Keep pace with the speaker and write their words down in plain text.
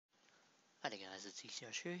Hi there guys, it's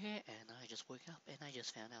DCRS here, and I just woke up and I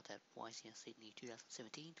just found out that YCS Sydney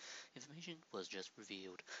 2017 information was just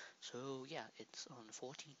revealed. So yeah, it's on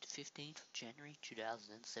 14th to 15th of January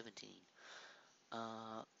 2017.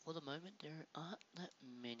 For the moment, there aren't that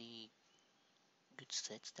many good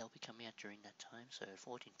sets that'll be coming out during that time. So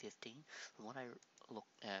 14, 15, from what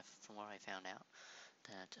I found out,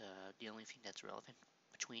 that the only thing that's relevant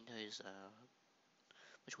between those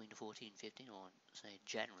between the 14 and 15, or say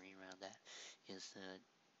January around that, is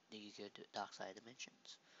the good Dark Side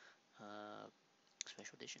Dimensions uh,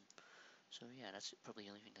 special edition. So yeah, that's probably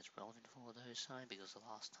the only thing that's relevant for those time, because the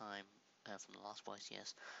last time from the last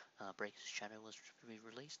YCS, Breaker's Shadow was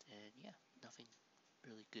re-released, and yeah, nothing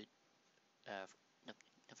really good, uh, no,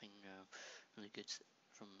 nothing really good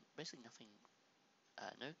from basically nothing.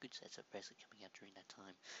 No good sets are basically coming out during that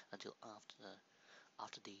time until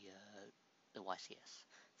after the YCS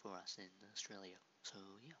for us in Australia. So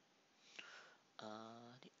yeah,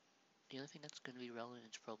 the only thing that's going to be relevant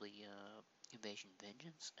is probably Invasion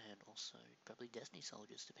Vengeance, and also probably Destiny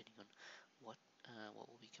Soldiers, depending on what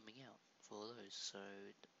will be coming out for those. So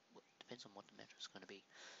it depends on what the meta is going to be.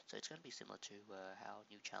 So it's going to be similar to how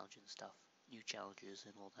new challenges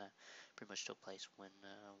and all that pretty much took place when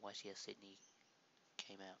YCS Sydney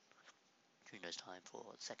came out during those time for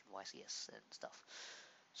the second YCS and stuff.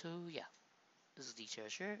 So yeah, this is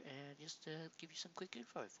DCRS here, and just to give you some quick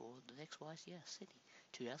info for the next YCS Sydney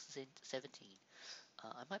 2017.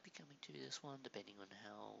 I might be coming to this one depending on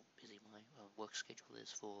how busy my work schedule is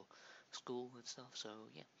for school and stuff. So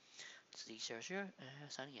yeah, this is DCRS here,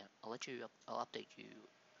 signing out. I'll update you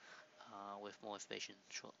with more information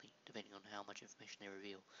shortly, depending on how much information they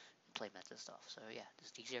reveal and playmats and stuff. So yeah, this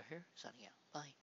is DCRS here, signing out. Bye.